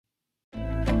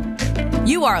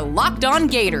You are Locked On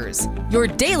Gators, your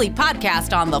daily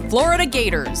podcast on the Florida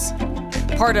Gators.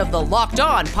 Part of the Locked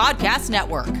On Podcast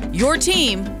Network, your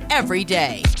team every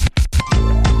day.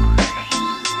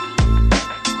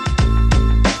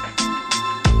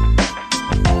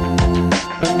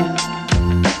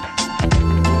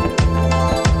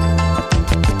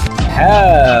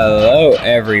 Hello,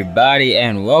 everybody,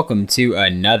 and welcome to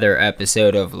another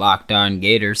episode of Locked On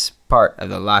Gators, part of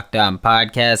the Locked On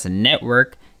Podcast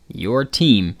Network, your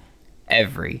team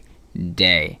every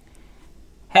day.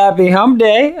 Happy Hump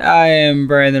Day. I am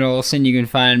Brandon Olson. You can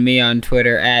find me on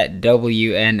Twitter at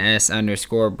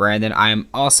WNS_Brandon. I am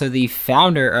also the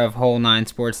founder of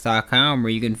Whole9Sports.com,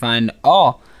 where you can find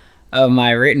all of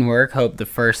my written work. Hope the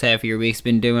first half of your week's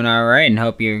been doing all right, and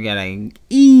hope you've got an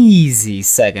easy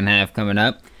second half coming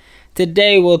up.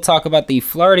 Today we'll talk about the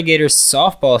Florida Gators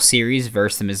softball series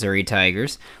versus the Missouri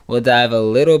Tigers. We'll dive a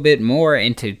little bit more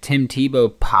into Tim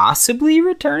Tebow possibly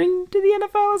returning to the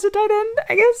NFL as a tight end,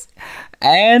 I guess,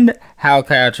 and how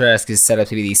Kyle Trask is set up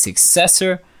to be the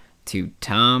successor to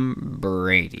Tom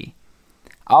Brady.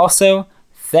 Also,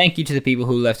 thank you to the people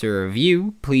who left a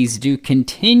review. Please do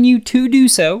continue to do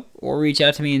so, or reach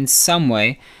out to me in some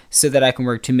way so that I can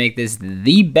work to make this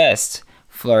the best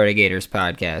Florida Gators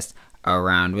podcast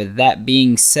around. With that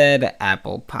being said,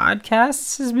 Apple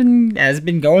Podcasts has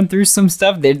been going through some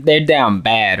stuff. They're down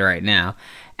bad right now,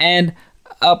 and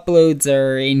uploads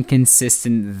are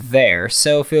inconsistent there.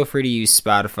 So feel free to use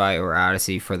Spotify or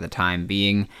Odyssey for the time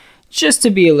being, just to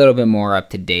be a little bit more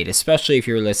up to date, especially if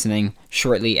you're listening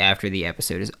shortly after the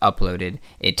episode is uploaded.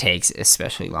 It takes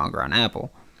especially longer on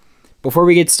Apple. Before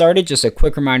we get started, just a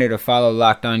quick reminder to follow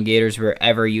Locked On Gators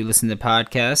wherever you listen to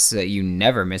podcasts so that you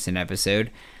never miss an episode.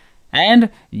 And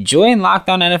join Locked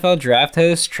On NFL draft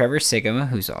host Trevor Sigma,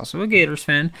 who's also a Gators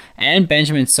fan, and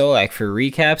Benjamin Solak for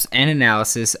recaps and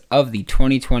analysis of the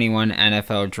 2021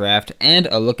 NFL draft and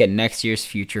a look at next year's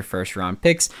future first-round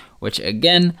picks, which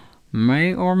again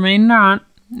may or may not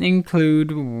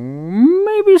include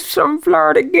maybe some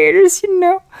Florida Gators,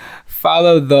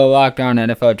 Follow the Locked On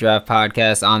NFL Draft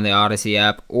podcast on the Odyssey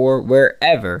app or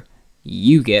wherever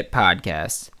you get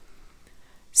podcasts.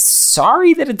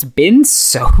 Sorry that it's been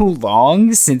so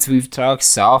long since we've talked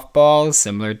softball,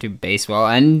 similar to baseball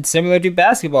and similar to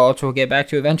basketball, which we'll get back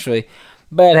to eventually.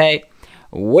 But hey,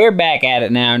 we're back at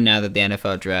it now that the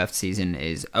NFL draft season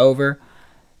is over.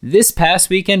 This past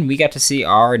weekend, we got to see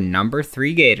our number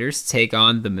 3 Gators take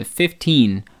on the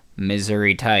 15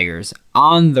 Missouri Tigers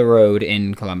on the road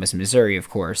in Columbus, Missouri, of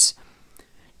course.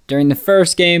 During the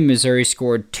first game, Missouri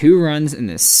scored 2 runs in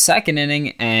the second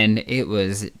inning, and it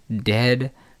was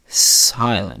dead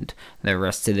silent the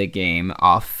rest of the game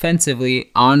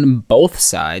offensively on both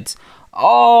sides,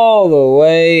 all the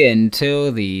way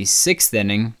until the 6th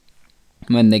inning,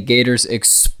 when the Gators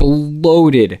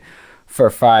exploded for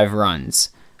 5 runs.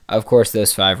 Of course,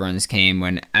 those 5 runs came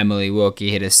when Emily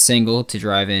Wilkie hit a single to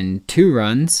drive in 2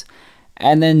 runs,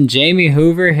 and then Jamie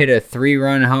Hoover hit a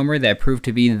 3-run homer that proved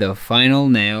to be the final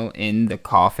nail in the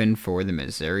coffin for the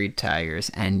Missouri Tigers,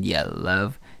 and you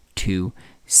love to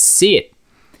see it.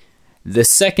 The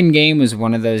second game was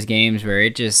one of those games where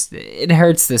it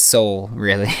hurts the soul,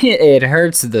 really. It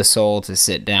hurts the soul to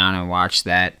sit down and watch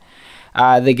that.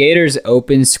 The Gators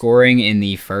opened scoring in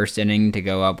the first inning to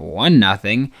go up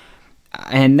 1-0.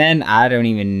 And then I don't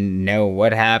even know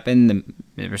what happened.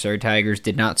 The Missouri Tigers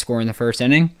did not score in the first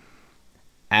inning.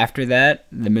 After that,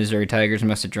 the Missouri Tigers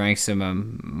must have drank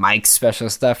some Mike's special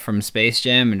stuff from Space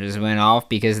Jam and just went off,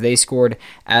 because they scored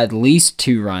at least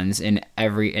 2 runs in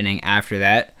every inning after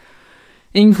that,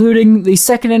 including the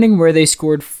second inning where they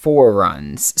scored 4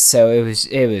 runs. So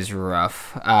it was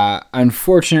rough.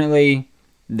 Unfortunately,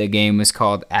 the game was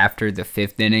called after the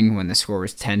 5th inning when the score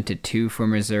was 10-2 for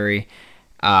Missouri.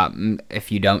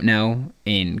 If you don't know,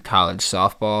 in college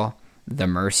softball, the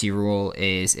mercy rule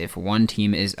is if one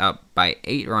team is up by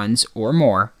 8 runs or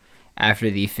more after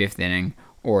the 5th inning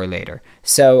or later.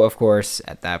 So, of course,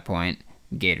 at that point,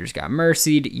 Gators got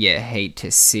mercied. You hate to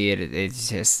see it.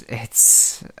 It's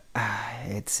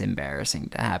embarrassing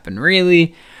to happen,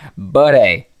 really. But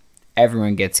hey,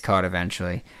 everyone gets caught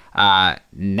eventually.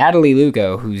 Natalie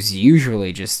Luco, who's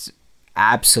usually just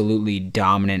absolutely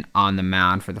dominant on the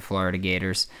mound for the Florida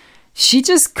Gators, she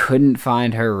just couldn't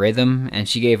find her rhythm, and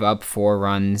she gave up 4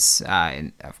 runs.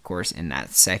 Of course, in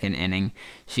that second inning,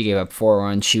 she gave up 4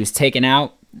 runs. She was taken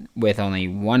out with only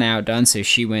 1 out done, so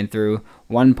she went through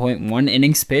 1.1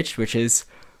 innings pitched, which is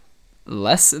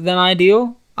less than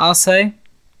ideal, I'll say.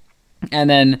 And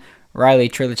then Riley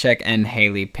Trilicek and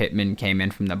Haley Pittman came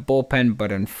in from the bullpen,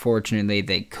 but unfortunately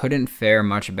they couldn't fare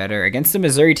much better against the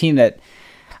Missouri team that,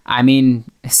 I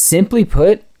mean, simply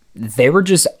put, they were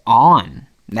just on.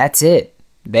 That's it.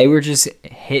 They were just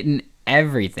hitting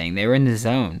everything. They were in the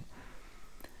zone.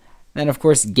 Then, of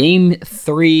course, Game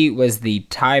 3 was the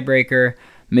tiebreaker.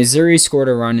 Missouri scored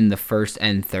a run in the first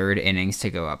and third innings to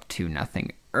go up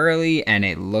 2-0 early, and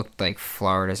it looked like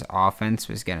Florida's offense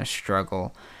was going to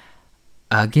struggle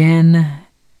again.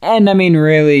 And, I mean,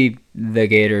 really, the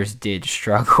Gators did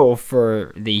struggle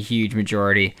for the huge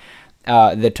majority.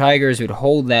 The Tigers would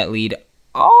hold that lead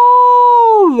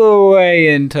all the way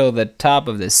until the top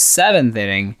of the 7th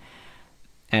inning,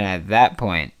 and at that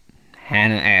point,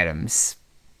 Hannah Adams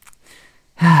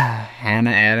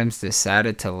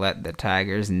decided to let the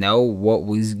Tigers know what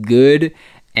was good,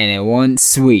 and it wasn't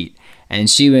sweet. And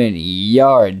she went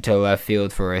yard to left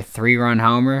field for a 3-run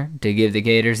homer to give the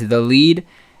Gators the lead,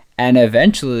 and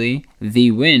eventually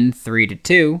the win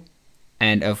 3-2.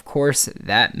 And of course,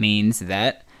 that means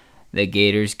that the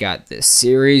Gators got the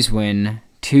series win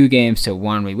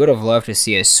 2-1. We would have loved to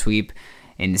see a sweep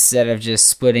instead of just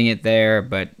splitting it there,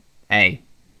 but hey,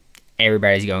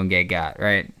 everybody's going to get got,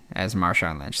 right? As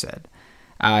Marshawn Lynch said.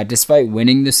 Despite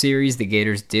winning the series, the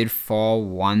Gators did fall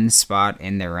 1 spot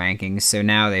in their rankings, so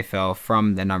now they fell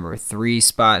from the number 3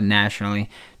 spot nationally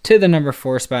to the number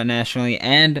 4 spot nationally,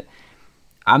 and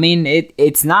I mean,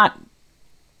 it's not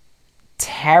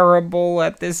terrible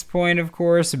at this point, of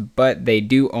course, but they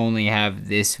do only have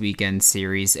this weekend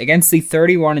series against the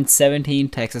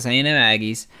 31-17 Texas A&M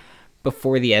Aggies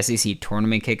before the SEC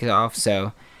tournament kicks off,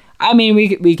 so I mean,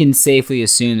 we can safely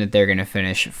assume that they're going to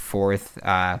finish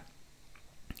 4th.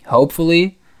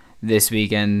 Hopefully, this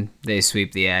weekend they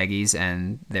sweep the Aggies,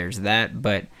 and there's that.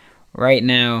 But right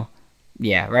now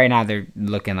they're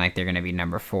looking like they're going to be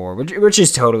number 4, which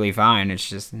is totally fine. It's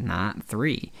just not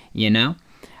 3, you know?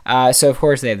 So, of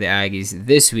course, they have the Aggies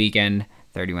this weekend,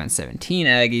 31-17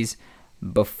 Aggies,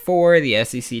 before the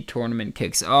SEC tournament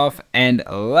kicks off. And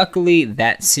luckily,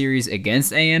 that series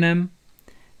against A&M,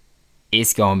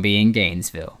 it's going to be in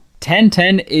Gainesville.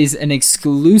 1010 is an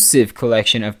exclusive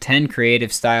collection of 10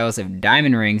 creative styles of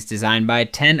diamond rings designed by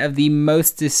 10 of the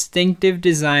most distinctive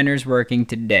designers working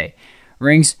today.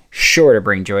 Rings sure to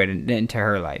bring joy into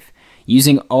her life.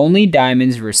 Using only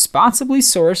diamonds responsibly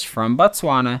sourced from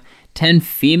Botswana, 10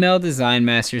 female design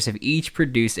masters have each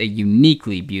produced a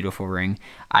uniquely beautiful ring,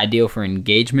 ideal for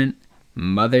engagement,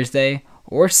 Mother's Day,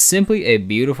 or simply a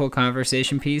beautiful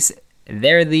conversation piece.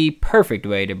 They're the perfect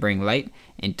way to bring light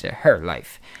into her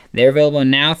life. They're available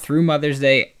now through Mother's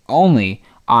Day only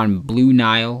on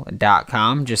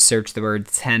BlueNile.com. Just search the word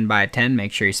 10x10.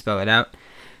 Make sure you spell it out.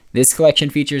 This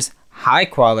collection features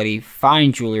high-quality,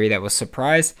 fine jewelry that will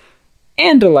surprise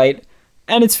and delight,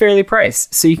 and it's fairly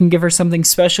priced, so you can give her something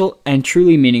special and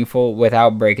truly meaningful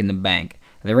without breaking the bank.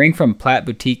 The ring from Platt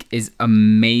Boutique is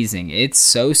amazing. It's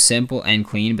so simple and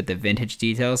clean, but the vintage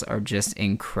details are just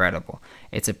incredible.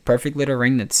 It's a perfect little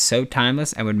ring that's so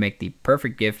timeless and would make the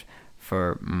perfect gift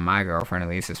for my girlfriend, at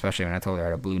least, especially when I told her I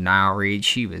had a Blue Nile read.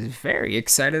 She was very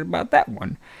excited about that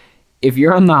one. If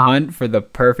you're on the hunt for the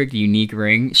perfect unique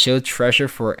ring she'll treasure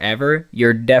forever,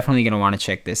 you're definitely going to want to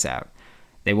check this out.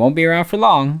 They won't be around for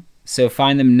long, so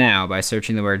find them now by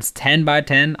searching the words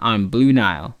 10x10 on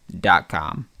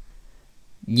BlueNile.com.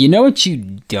 You know what you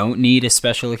don't need a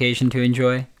special occasion to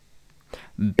enjoy?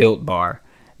 Built Bar.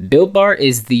 Built Bar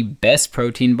is the best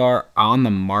protein bar on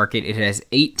the market. It has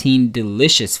 18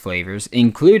 delicious flavors,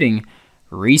 including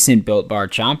recent Built Bar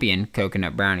champion,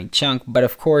 Coconut Brownie Chunk. But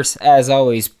of course, as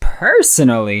always,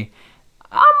 personally,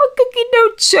 I'm a cookie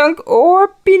dough chunk or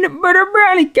peanut butter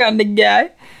brownie kind of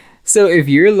guy. So if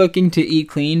you're looking to eat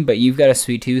clean, but you've got a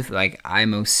sweet tooth like I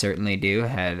most certainly do,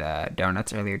 had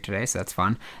donuts earlier today, so that's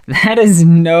fun, that is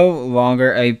no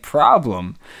longer a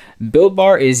problem. Built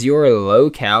Bar is your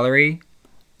low-calorie,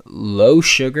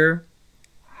 low-sugar,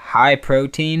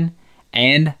 high-protein,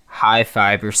 and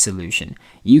high-fiber solution.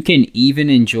 You can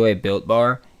even enjoy Built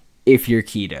Bar if you're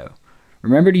keto.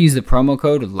 Remember to use the promo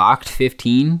code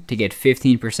LOCKED15 to get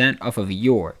 15% off of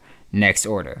your next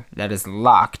order. That is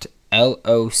LOCKED,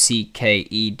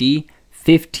 LOCKED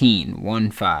 15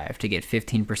 to get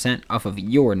 15% off of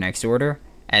your next order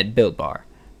at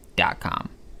BuiltBar.com.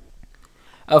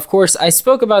 Of course, I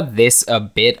spoke about this a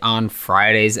bit on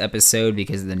Friday's episode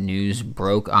because the news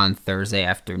broke on Thursday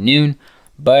afternoon,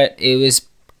 but it was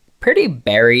pretty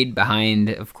buried behind,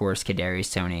 of course,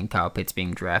 Kadarius Toney and Kyle Pitts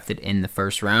being drafted in the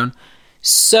first round.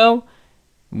 So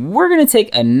we're going to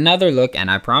take another look, and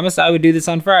I promised I would do this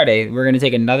on Friday. We're going to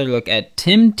take another look at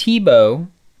Tim Tebow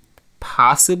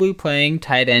possibly playing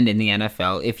tight end in the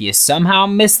NFL. If you somehow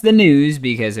missed the news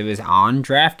because it was on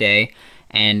draft day,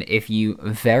 and if you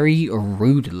very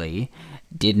rudely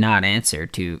did not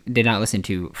listen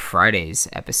to Friday's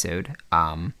episode,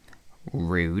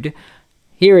 Rude.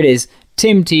 Here it is.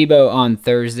 Tim Tebow on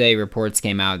Thursday, reports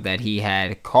came out that he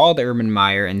had called Urban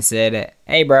Meyer and said,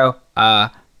 hey, bro,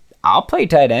 I'll play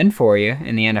tight end for you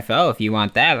in the NFL if you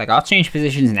want that. Like, I'll change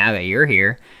positions now that you're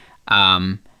here.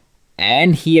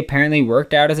 And he apparently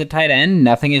worked out as a tight end.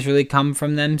 Nothing has really come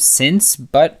from them since,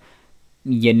 but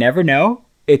you never know.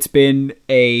 It's been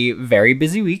a very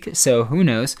busy week, so who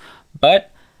knows.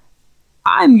 But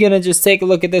I'm going to just take a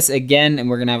look at this again, and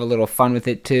we're going to have a little fun with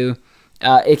it too.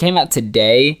 It came out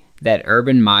today that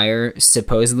Urban Meyer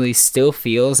supposedly still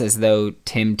feels as though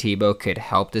Tim Tebow could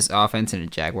help this offense, and a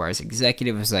Jaguars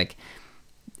executive was like,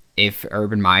 if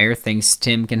Urban Meyer thinks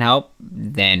Tim can help,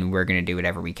 then we're going to do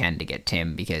whatever we can to get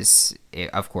Tim, because,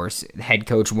 of course, the head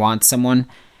coach wants someone.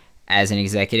 As an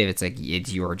executive, it's like,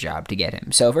 it's your job to get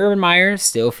him. So if Urban Meyer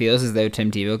still feels as though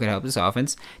Tim Tebow could help this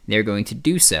offense, they're going to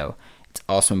do so. It's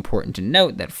also important to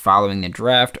note that following the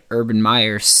draft, Urban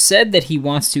Meyer said that he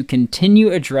wants to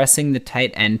continue addressing the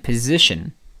tight end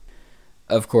position.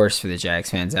 Of course, for the Jags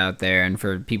fans out there, and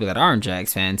for people that aren't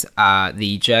Jags fans,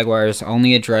 the Jaguars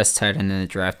only addressed tight end in the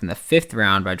draft in the 5th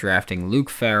round by drafting Luke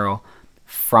Farrell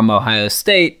from Ohio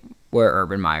State, where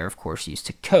Urban Meyer, of course, used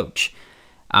to coach.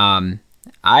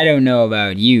 I don't know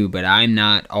about you, but I'm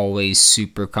not always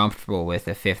super comfortable with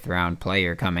a 5th round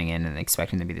player coming in and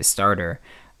expecting to be the starter.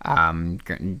 I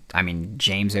mean,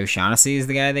 James O'Shaughnessy is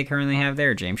the guy they currently have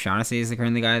there. James Shaughnessy is the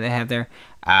currently guy they have there.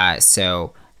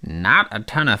 So not a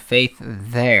ton of faith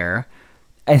there.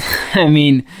 I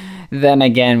mean, then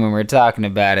again, when we're talking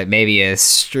about it, maybe a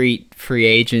street free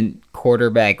agent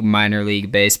quarterback minor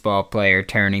league baseball player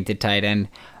turning to tight end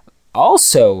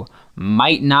also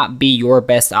might not be your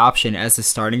best option as a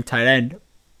starting tight end.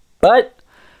 But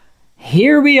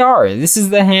here we are. This is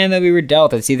the hand that we were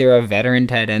dealt. It's either a veteran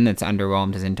tight end that's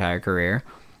underwhelmed his entire career,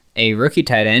 a rookie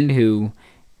tight end who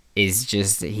is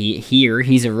just,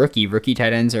 he's a rookie. Rookie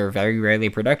tight ends are very rarely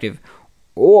productive.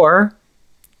 Or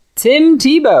Tim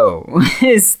Tebow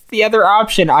is the other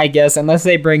option, I guess, unless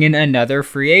they bring in another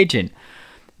free agent.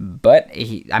 But,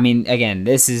 again,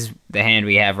 this is the hand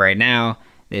we have right now.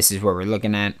 This is what we're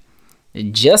looking at.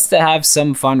 Just to have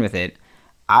some fun with it,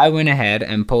 I went ahead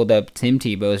and pulled up Tim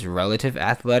Tebow's relative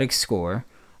athletic score.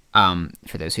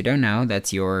 For those who don't know,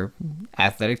 that's your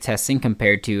athletic testing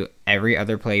compared to every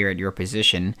other player at your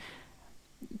position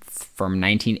from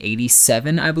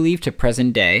 1987, I believe, to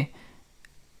present day,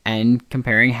 and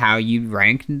comparing how you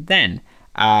ranked then.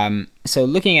 So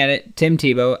looking at it, Tim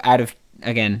Tebow,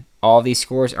 all these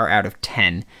scores are out of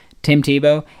 10. Tim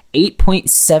Tebow,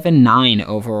 8.79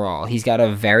 overall. He's got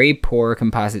a very poor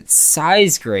composite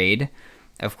size grade.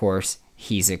 Of course,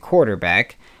 he's a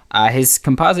quarterback. His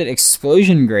composite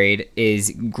explosion grade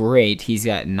is great. He's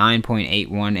got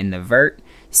 9.81 in the vert,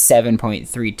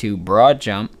 7.32 broad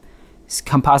jump. His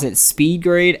composite speed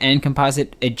grade and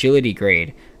composite agility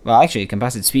grade. Well, actually,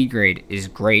 composite speed grade is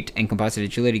great, and composite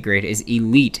agility grade is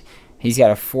elite. He's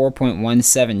got a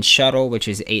 4.17 shuttle, which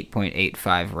is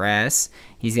 8.85 RAS.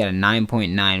 He's got a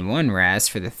 9.91 RAS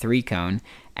for the 3-cone.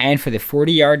 And for the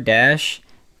 40-yard dash,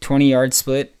 20-yard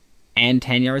split, and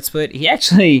 10-yard split, he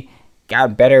actually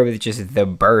got better with just the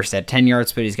burst. At 10-yard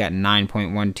split, he's got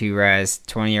 9.12 RAS,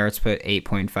 20-yard split,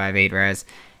 8.58 RAS,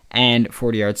 and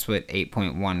 40-yard split,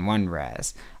 8.11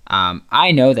 RAS.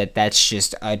 I know that that's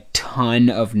just a ton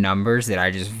of numbers that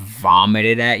I just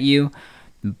vomited at you.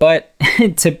 But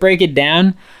to break it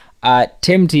down,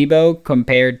 Tim Tebow,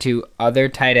 compared to other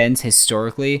tight ends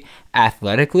historically,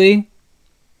 athletically,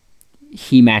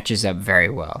 he matches up very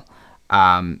well.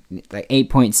 Like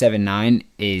 8.79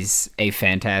 is a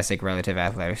fantastic relative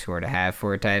athletic score to have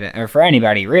for a tight end, or for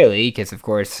anybody really, because of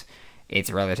course it's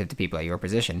relative to people at your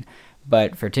position.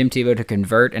 But for Tim Tebow to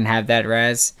convert and have that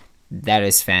RAS, that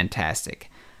is fantastic.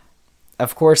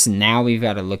 Of course, now we've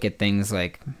got to look at things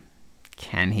like,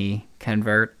 can he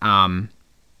convert? I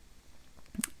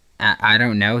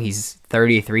don't know. He's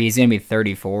 33. He's going to be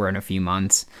 34 in a few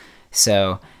months.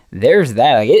 So there's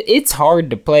that. Like, it's hard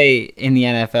to play in the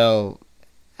NFL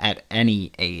at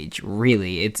any age,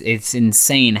 really. It's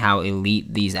insane how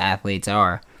elite these athletes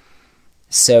are.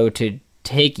 So to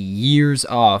take years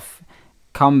off,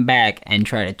 come back, and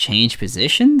try to change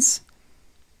positions,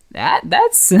 that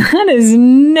is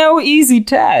no easy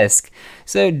task.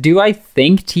 So do I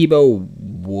think Tebow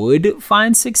would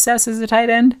find success as a tight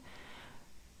end?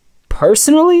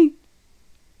 Personally,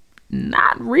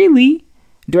 not really.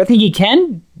 Do I think he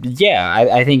can? Yeah,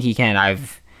 I think he can.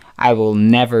 I will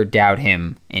never doubt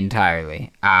him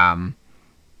entirely.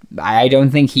 I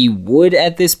don't think he would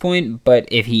at this point, but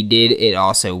if he did, it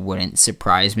also wouldn't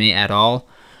surprise me at all.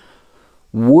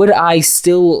 would I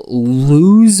still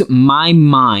lose my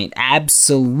mind,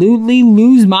 absolutely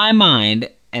lose my mind,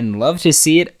 and love to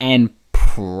see it and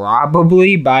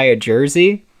probably buy a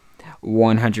jersey?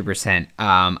 100%.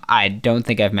 I don't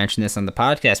think I've mentioned this on the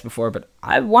podcast before, but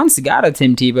I once got a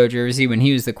Tim Tebow jersey when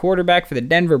he was the quarterback for the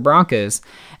Denver Broncos,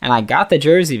 and I got the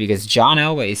jersey because John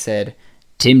Elway said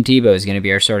Tim Tebow is going to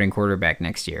be our starting quarterback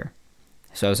next year.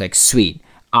 So I was like, sweet,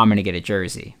 I'm going to get a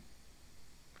jersey.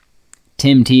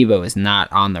 Tim Tebow is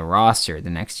not on the roster the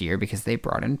next year because they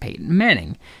brought in Peyton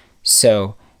Manning.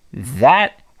 So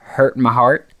that hurt my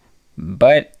heart,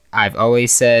 but I've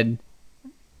always said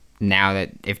now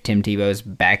that if Tim Tebow's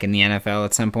back in the NFL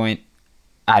at some point,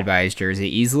 I'd buy his jersey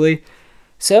easily.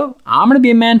 So I'm going to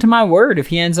be a man to my word if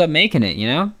he ends up making it, you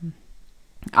know?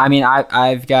 I mean,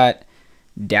 I've got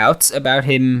doubts about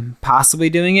him possibly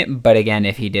doing it, but again,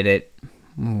 if he did it,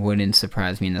 wouldn't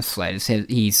surprise me in the slightest.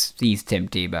 He's Tim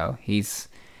Tebow. He's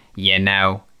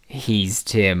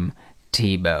Tim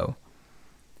Tebow.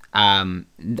 I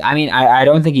mean, I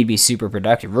don't think he'd be super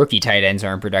productive. Rookie tight ends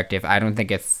aren't productive. I don't think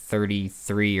a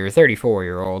 33 or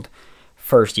 34-year-old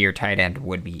first-year tight end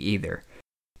would be either.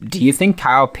 Do you think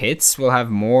Kyle Pitts will have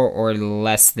more or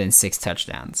less than 6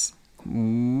 touchdowns?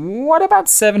 What about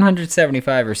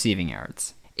 775 receiving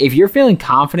yards? If you're feeling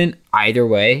confident either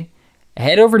way,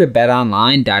 head over to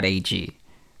betonline.ag.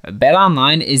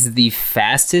 BetOnline is the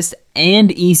fastest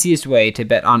and easiest way to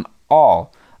bet on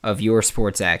all of your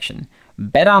sports action.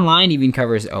 BetOnline even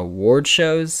covers award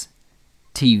shows,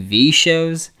 TV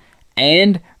shows,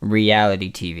 and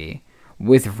reality TV.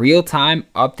 With real-time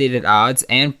updated odds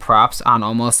and props on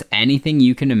almost anything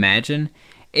you can imagine,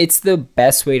 it's the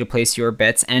best way to place your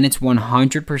bets, and it's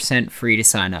 100% free to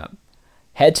sign up.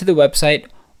 Head to the website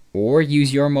or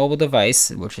use your mobile device,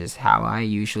 which is how I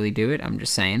usually do it, I'm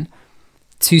just saying,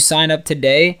 to sign up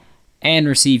today and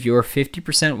receive your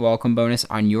 50% welcome bonus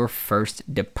on your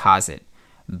first deposit.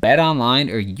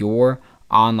 BetOnline are your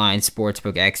online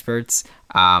sportsbook experts.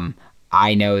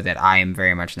 I know that I am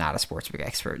very much not a sportsbook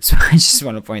expert, so I just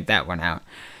want to point that one out.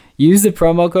 Use the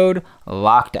promo code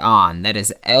LOCKEDON, that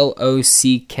is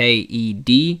LOCKEDON,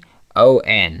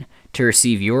 to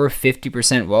receive your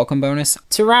 50% welcome bonus.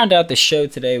 To round out the show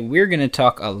today, we're going to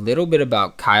talk a little bit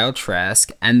about Kyle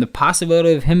Trask and the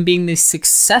possibility of him being the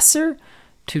successor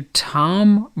to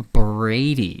Tom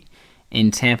Brady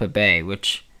in Tampa Bay,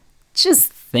 which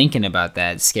just thinking about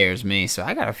that scares me. So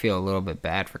I got to feel a little bit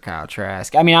bad for Kyle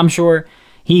Trask. I mean, I'm sure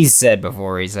he's said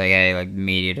before, he's like, hey, like,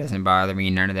 media doesn't bother me.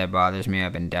 None of that bothers me.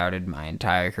 I've been doubted my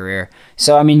entire career.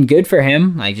 So, I mean, good for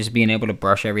him. Like, just being able to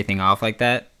brush everything off like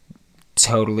that.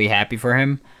 Totally happy for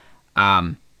him.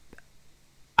 I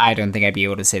don't think I'd be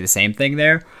able to say the same thing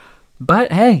there.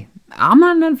 But, hey, I'm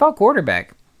not an NFL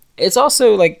quarterback. It's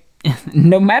also, like,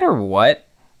 no matter what,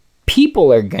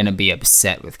 people are going to be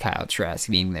upset with Kyle Trask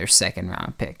being their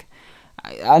second-round pick.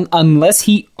 Unless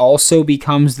he also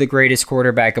becomes the greatest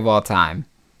quarterback of all time,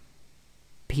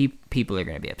 people are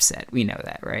going to be upset. We know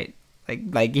that, right?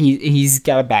 Like he's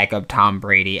got to back up Tom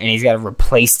Brady, and he's got to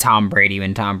replace Tom Brady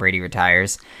when Tom Brady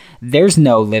retires. There's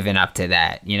no living up to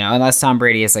that, you know, unless Tom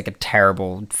Brady has like a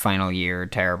terrible final year,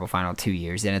 terrible final 2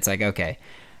 years, then it's like, okay,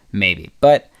 maybe.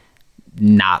 But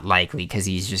not likely, because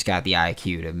he's just got the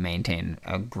IQ to maintain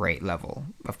a great level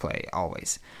of play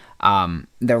always.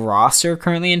 The roster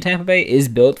currently in Tampa Bay is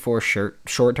built for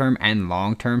short-term and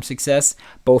long-term success,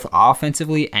 both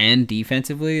offensively and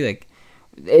defensively. Like,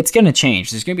 it's going to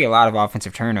change. There's going to be a lot of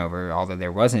offensive turnover, although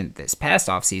there wasn't this past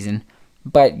offseason,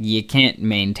 but you can't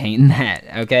maintain that,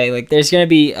 okay? Like, there's going to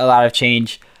be a lot of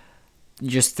change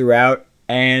just throughout,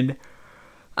 and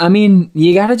I mean,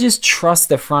 you got to just trust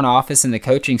the front office and the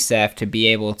coaching staff to be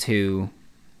able to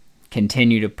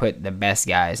continue to put the best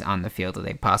guys on the field that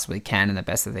they possibly can and the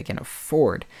best that they can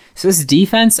afford. So this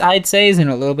defense, I'd say, is in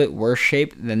a little bit worse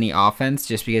shape than the offense,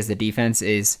 just because the defense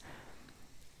is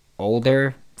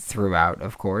older throughout,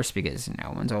 of course, because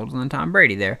no one's older than Tom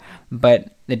Brady there.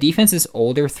 But the defense is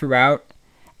older throughout,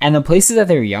 and the places that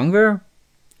they're younger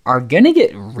are going to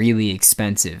get really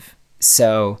expensive.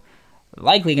 So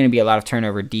likely going to be a lot of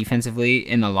turnover defensively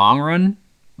in the long run.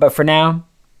 But for now,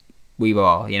 we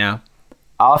ball, you know.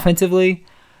 Offensively,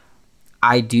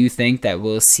 I do think that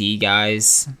we'll see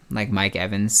guys like Mike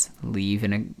Evans leave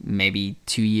in maybe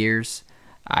 2 years.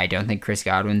 I don't think Chris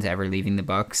Godwin's ever leaving the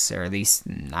Bucs, or at least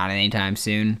not anytime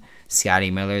soon.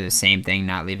 Scotty Miller, the same thing,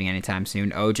 not leaving anytime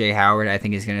soon. O.J. Howard, I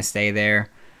think, is going to stay there.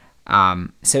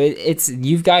 So it's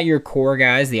you've got your core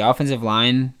guys, the offensive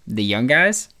line, the young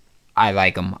guys. I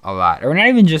like them a lot. Or not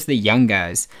even just the young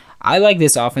guys. I like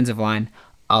this offensive line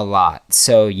a lot.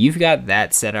 So you've got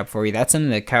that set up for you. That's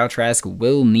something that Kyle Trask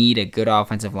will need, a good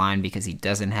offensive line, because he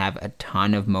doesn't have a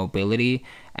ton of mobility,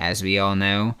 as we all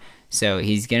know. So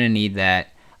he's going to need that.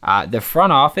 The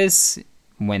front office,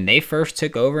 when they first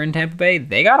took over in Tampa Bay,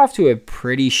 they got off to a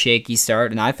pretty shaky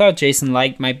start, and I thought Jason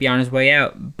Licht might be on his way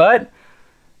out, but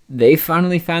they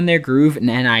finally found their groove. And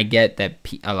I get that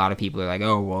a lot of people are like,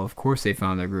 oh, well, of course they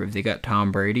found their groove. They got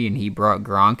Tom Brady, and he brought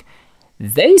Gronk.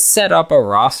 They set up a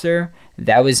roster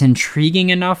that was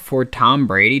intriguing enough for Tom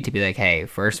Brady to be like, hey,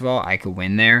 first of all, I could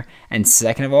win there, and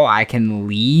second of all, I can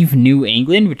leave New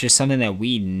England, which is something that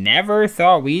we never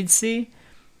thought we'd see.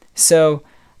 So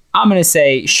I'm going to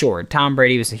say, sure, Tom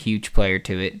Brady was a huge player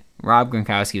to it. Rob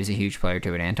Gronkowski was a huge player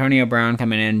to it. Antonio Brown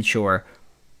coming in, sure.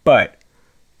 But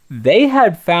they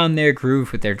had found their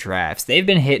groove with their drafts. They've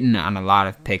been hitting on a lot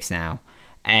of picks now,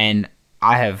 and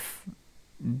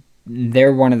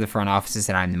they're one of the front offices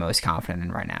that I'm the most confident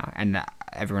in right now. And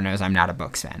everyone knows I'm not a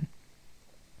Bucs fan.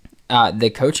 The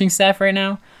coaching staff right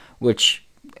now, which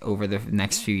over the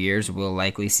next few years will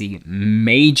likely see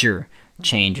major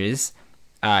changes,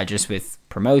 just with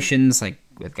promotions, like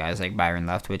with guys like Byron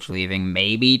Leftwich leaving.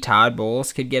 Maybe Todd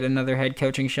Bowles could get another head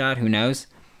coaching shot. Who knows?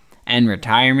 And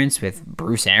retirements with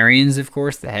Bruce Arians, of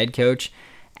course, the head coach.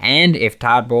 And if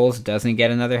Todd Bowles doesn't get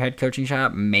another head coaching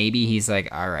shot, maybe he's like,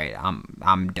 all right,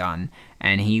 I'm done.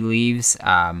 And he leaves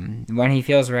when he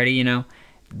feels ready, you know.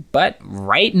 But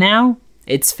right now,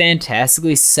 it's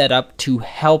fantastically set up to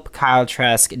help Kyle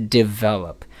Trask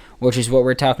develop, which is what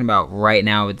we're talking about right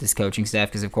now with this coaching staff,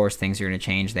 because, of course, things are going to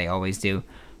change. They always do.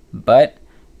 But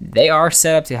they are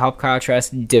set up to help Kyle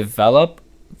Trask develop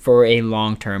for a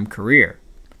long-term career.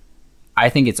 I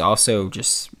think it's also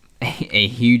just a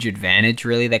huge advantage,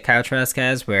 really, that Kyle Trask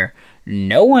has, where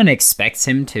no one expects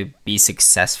him to be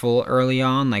successful early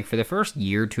on. Like, for the first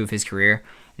year or two of his career,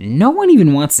 no one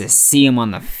even wants to see him on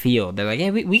the field. They're like,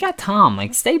 hey, we got Tom.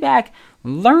 Like, stay back,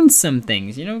 learn some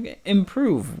things, you know,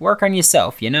 improve, work on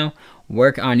yourself, you know?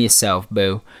 Work on yourself,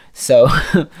 boo. So,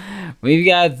 we've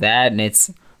got that, and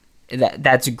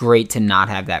that's great to not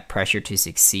have that pressure to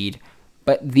succeed.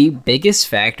 But the biggest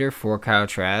factor for Kyle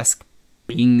Trask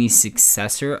being the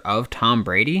successor of Tom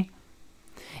Brady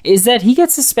is that he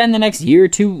gets to spend the next year or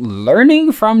two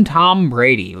learning from Tom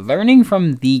Brady, learning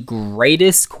from the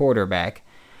greatest quarterback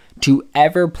to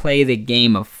ever play the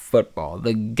game of football,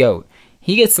 the GOAT.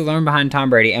 He gets to learn behind Tom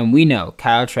Brady, and we know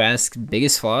Kyle Trask's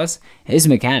biggest flaws, his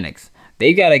mechanics.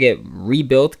 They've got to get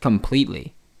rebuilt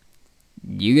completely.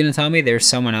 You gonna tell me there's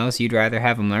someone else you'd rather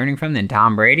have him learning from than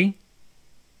Tom Brady?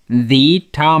 The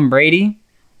Tom Brady?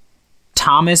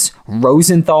 Thomas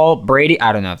Rosenthal Brady.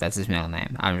 I don't know if that's his middle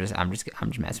name. I'm just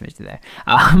messing with you there.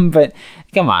 But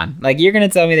come on, like, you're gonna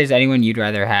tell me there's anyone you'd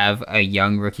rather have a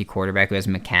young rookie quarterback who has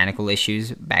mechanical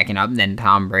issues backing up than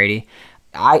Tom Brady?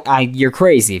 You're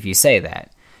crazy if you say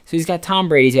that. So he's got Tom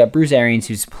Brady. He's got Bruce Arians,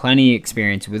 who's plenty of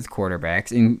experience with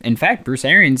quarterbacks. In fact, Bruce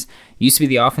Arians used to be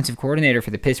the offensive coordinator for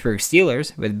the Pittsburgh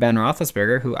Steelers with Ben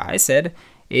Roethlisberger, who I said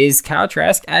is Kyle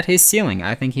Trask at his ceiling.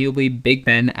 I think he'll be Big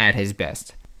Ben at his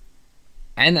best.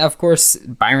 And, of course,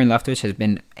 Byron Leftwich has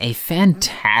been a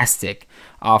fantastic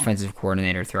offensive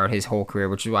coordinator throughout his whole career,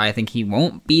 which is why I think he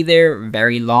won't be there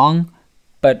very long,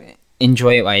 but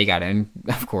enjoy it while you got it. And,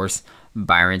 of course,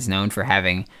 Byron's known for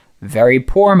having very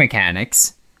poor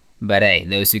mechanics, but, hey,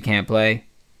 those who can't play,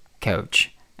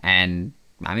 coach. And,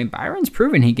 I mean, Byron's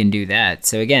proven he can do that.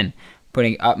 So, again,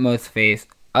 putting utmost faith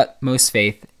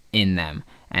in them.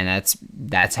 And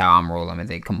that's how I'm rolling with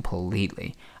it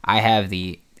completely. I have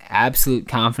the absolute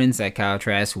confidence that Kyle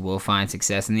Trask will find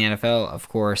success in the NFL. Of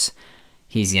course,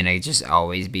 he's going to just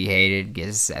always be hated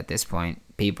because at this point,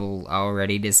 people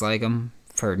already dislike him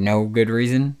for no good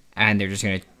reason, and they're just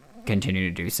going to continue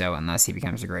to do so unless he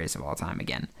becomes the greatest of all time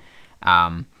again.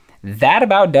 That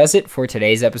about does it for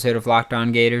today's episode of Locked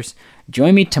On Gators.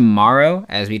 Join me tomorrow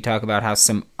as we talk about how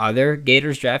some other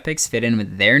Gators draft picks fit in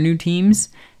with their new teams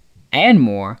and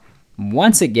more.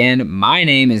 Once again, my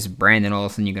name is Brandon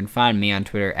Olson. You can find me on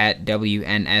Twitter at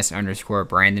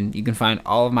WNS_Brandon. You can find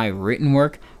all of my written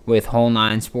work with Whole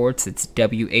Nine Sports. It's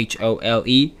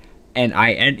WHOLENINE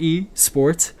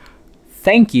Sports.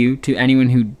 Thank you to anyone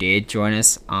who did join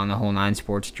us on the Whole Nine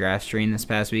Sports draft stream this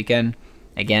past weekend.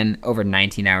 Again, over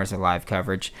 19 hours of live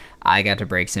coverage. I got to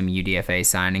break some UDFA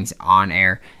signings on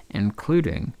air,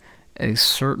 including a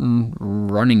certain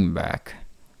running back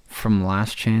from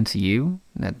Last Chance U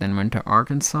that then went to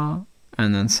Arkansas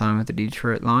and then signed with the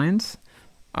Detroit Lions.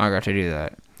 I got to do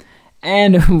that.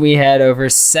 And we had over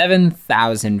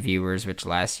 7,000 viewers, which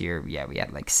last year, we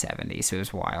had like 70, so it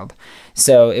was wild.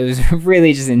 So it was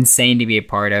really just insane to be a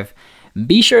part of.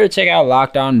 Be sure to check out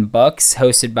Locked On Bucks,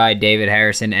 hosted by David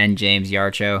Harrison and James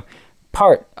Yarcho,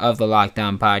 part of the Locked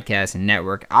On Podcast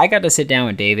Network. I got to sit down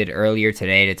with David earlier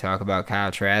today to talk about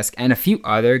Kyle Trask and a few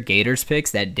other Gators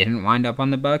picks that didn't wind up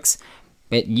on the Bucks.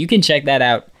 But you can check that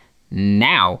out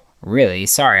now, really.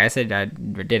 Sorry, I said I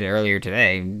did it earlier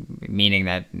today, meaning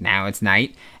that now it's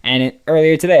night. And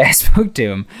earlier today, I spoke to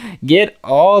him. Get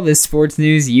all the sports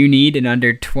news you need in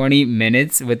under 20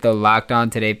 minutes with the Locked On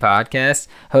Today podcast.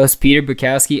 Host Peter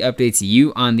Bukowski updates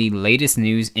you on the latest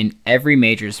news in every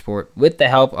major sport with the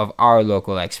help of our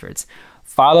local experts.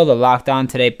 Follow the Locked On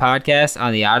Today podcast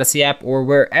on the Odyssey app or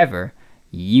wherever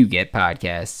you get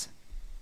podcasts.